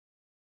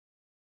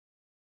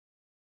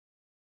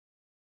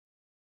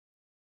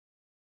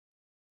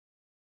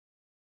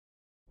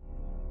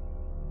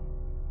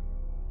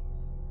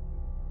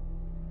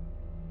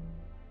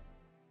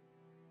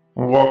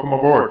Welcome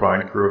aboard,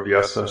 fine crew of the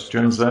SS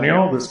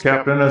Genxennial. This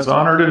captain is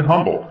honored and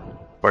humbled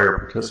by your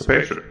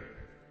participation.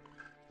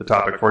 The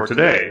topic for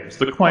today is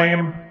the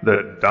claim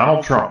that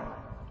Donald Trump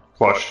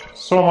flushed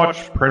so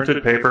much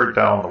printed paper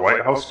down the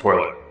White House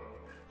toilet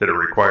that it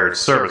required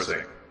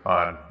servicing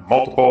on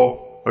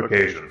multiple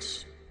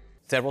occasions.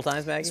 Several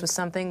times, Maggie? This was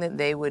something that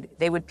they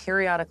would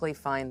periodically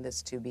find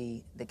this to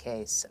be the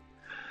case.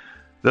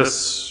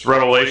 This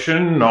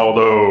revelation,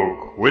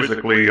 although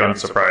quizzically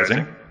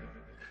unsurprising,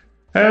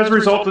 has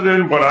resulted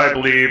in what I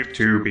believe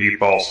to be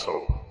false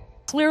hope.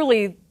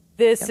 Clearly,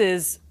 this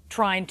is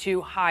trying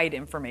to hide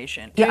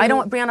information. Yeah,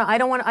 Brianna, I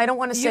don't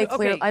want to say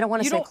clearly. Okay, I don't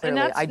want to say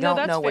clearly. I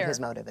don't know what his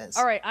motive is.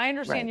 All right, I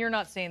understand you're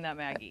not saying that,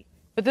 Maggie.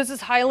 But this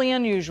is highly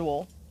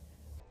unusual.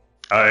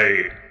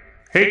 I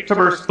hate to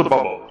burst the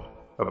bubble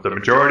of the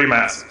majority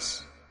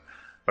masses,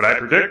 but I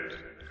predict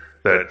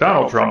that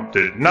Donald Trump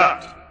did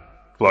not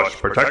flush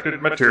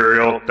protected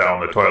material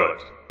down the toilet.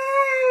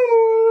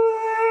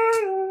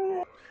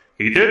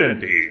 He did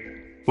indeed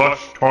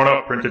flush torn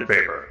up printed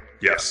paper.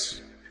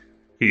 Yes,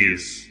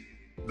 he's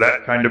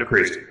that kind of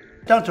crazy.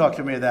 Don't talk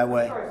to me that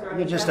way.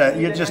 You're just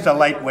a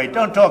lightweight.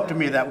 Don't talk to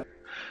me that way.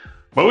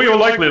 But we will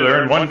likely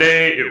learn one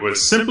day it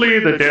was simply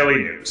the daily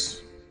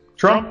news.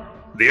 Trump,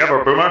 the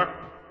ever-boomer,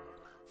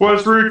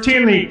 was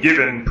routinely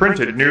given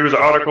printed news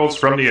articles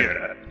from the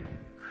internet.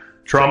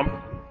 Trump,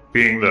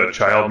 being the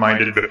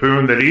child-minded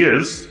buffoon that he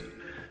is,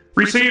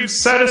 receives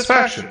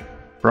satisfaction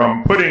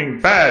from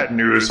putting bad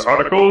news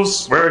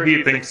articles where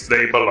he thinks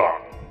they belong.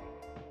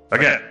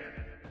 Again,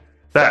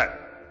 that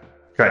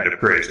kind of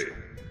crazy.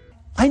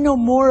 I know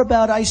more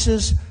about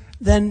ISIS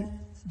than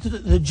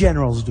the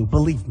generals do,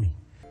 believe me.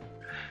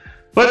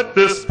 Let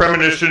this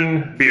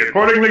premonition be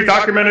accordingly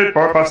documented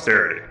for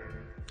posterity.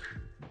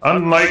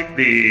 Unlike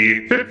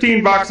the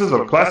 15 boxes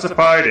of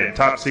classified and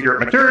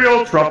top-secret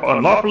material Trump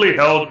unlawfully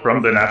held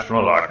from the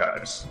National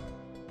Archives.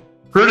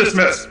 Crew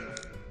dismissed.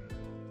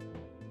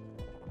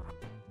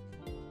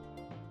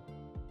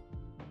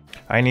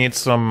 I need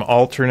some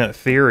alternate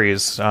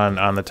theories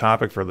on the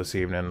topic for this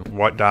evening.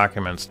 What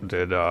documents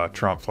did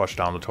Trump flush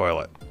down the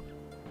toilet?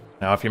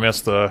 Now, if you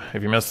missed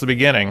the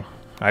beginning,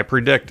 I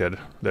predicted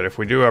that if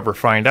we do ever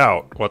find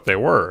out what they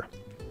were,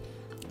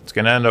 it's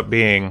going to end up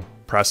being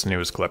press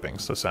news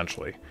clippings,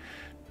 essentially.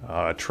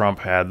 Trump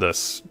had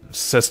this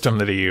system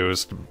that he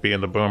used,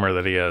 being the boomer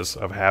that he is,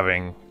 of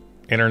having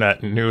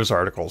internet news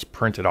articles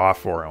printed off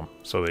for him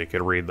so that he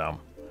could read them.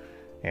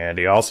 And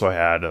he also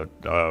had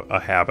a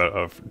habit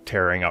of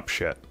tearing up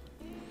shit.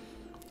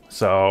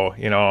 So,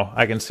 you know,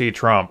 I can see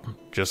Trump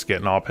just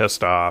getting all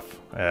pissed off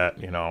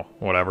at, you know,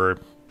 whatever,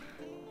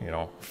 you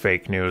know,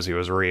 fake news he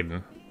was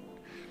reading.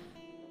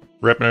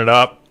 Ripping it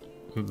up.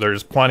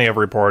 There's plenty of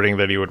reporting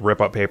that he would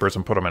rip up papers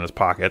and put them in his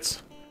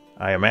pockets.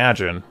 I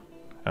imagine,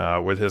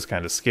 with his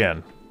kind of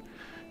skin,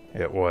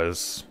 it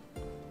wasn't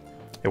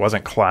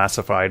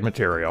classified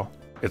material.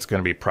 It's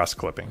going to be press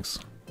clippings.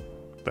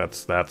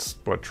 That's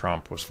what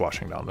Trump was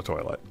flushing down the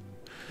toilet.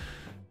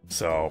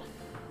 So,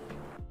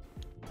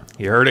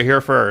 you heard it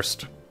here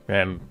first.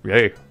 And,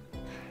 hey, if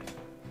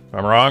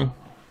I'm wrong,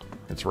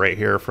 it's right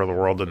here for the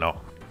world to know.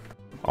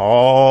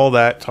 All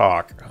that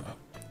talk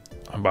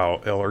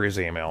about Hillary's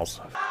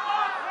emails.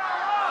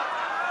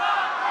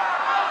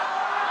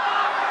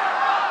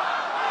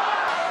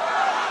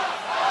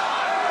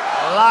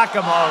 Lock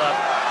them all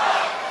up.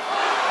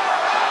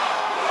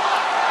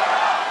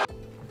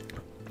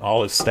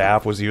 All his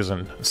staff was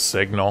using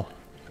Signal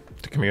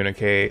to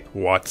communicate,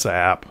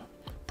 WhatsApp,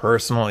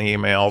 personal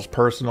emails,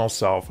 personal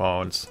cell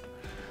phones.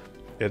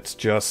 It's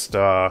just,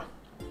 you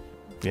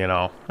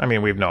know, I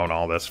mean, we've known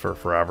all this for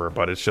forever,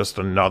 but it's just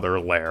another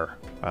layer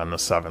on the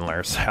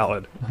 7-layer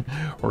salad.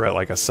 We're at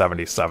like a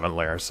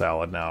 77-layer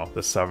salad now.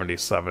 The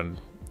 77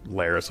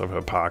 layers of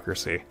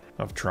hypocrisy,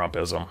 of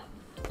Trumpism.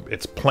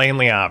 It's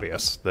plainly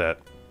obvious that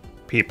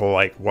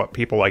what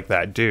people like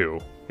that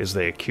do is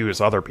they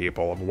accuse other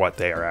people of what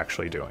they are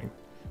actually doing.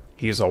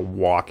 He's a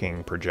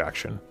walking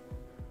projection.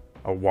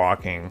 A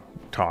walking,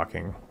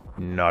 talking,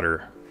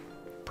 nutter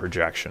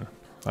projection.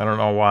 I don't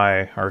know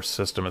why our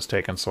system has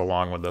taken so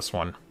long with this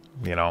one.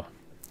 You know,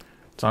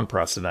 it's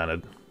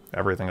unprecedented.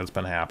 Everything that's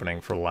been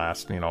happening for the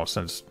last, you know,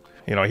 since,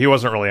 you know, he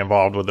wasn't really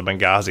involved with the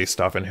Benghazi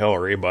stuff in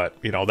Hillary, but,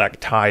 you know, that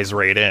ties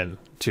right in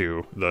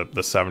to the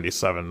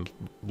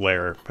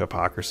 77-layer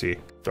hypocrisy.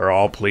 They're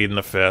all pleading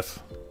the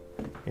fifth,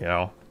 you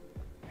know.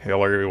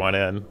 Hillary went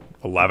in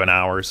 11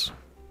 hours.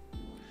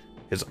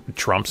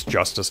 Trump's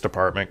Justice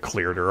Department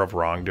cleared her of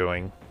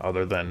wrongdoing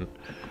other than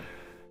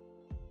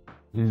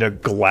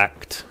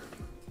neglect.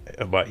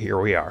 But here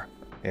we are.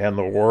 And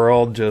the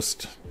world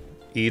just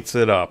eats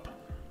it up.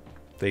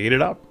 They eat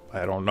it up.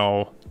 I don't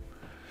know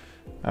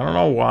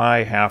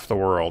why half the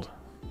world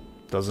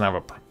doesn't have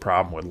a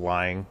problem with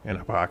lying and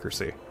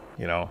hypocrisy.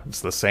 You know, it's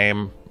the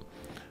same,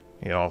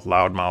 you know,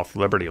 loudmouth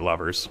liberty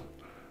lovers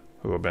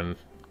who have been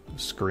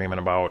screaming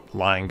about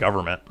lying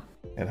government,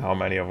 and how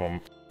many of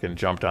them can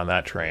jumped on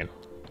that train.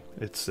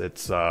 It's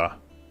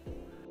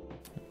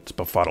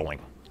befuddling.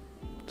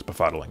 It's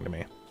befuddling to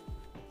me.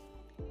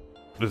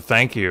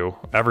 thank you,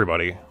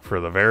 everybody, for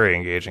the very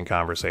engaging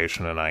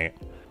conversation tonight.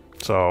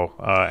 So,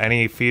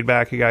 any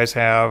feedback you guys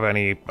have,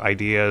 any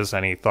ideas,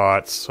 any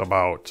thoughts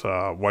about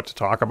what to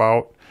talk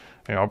about,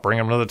 bring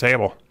them to the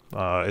table.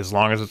 As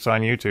long as it's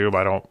on YouTube,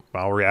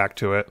 I'll react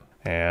to it.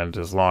 And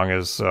as long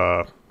as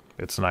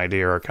it's an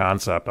idea or a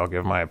concept, I'll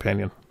give my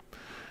opinion.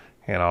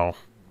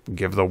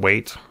 Give the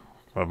weight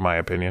of my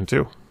opinion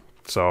too.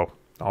 So,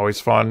 always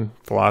fun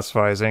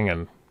philosophizing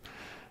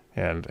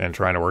and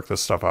trying to work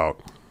this stuff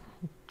out.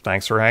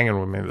 Thanks for hanging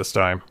with me this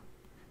time.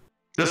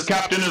 This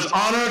captain is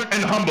honored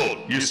and humbled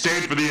you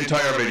stayed for the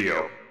entire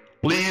video.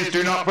 Please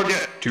do not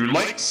forget to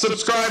like,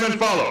 subscribe, and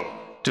follow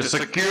to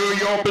secure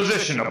your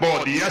position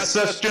aboard the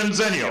SS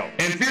Genxennial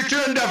in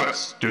future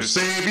endeavors to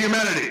save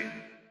humanity.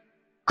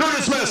 Crew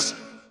dismissed!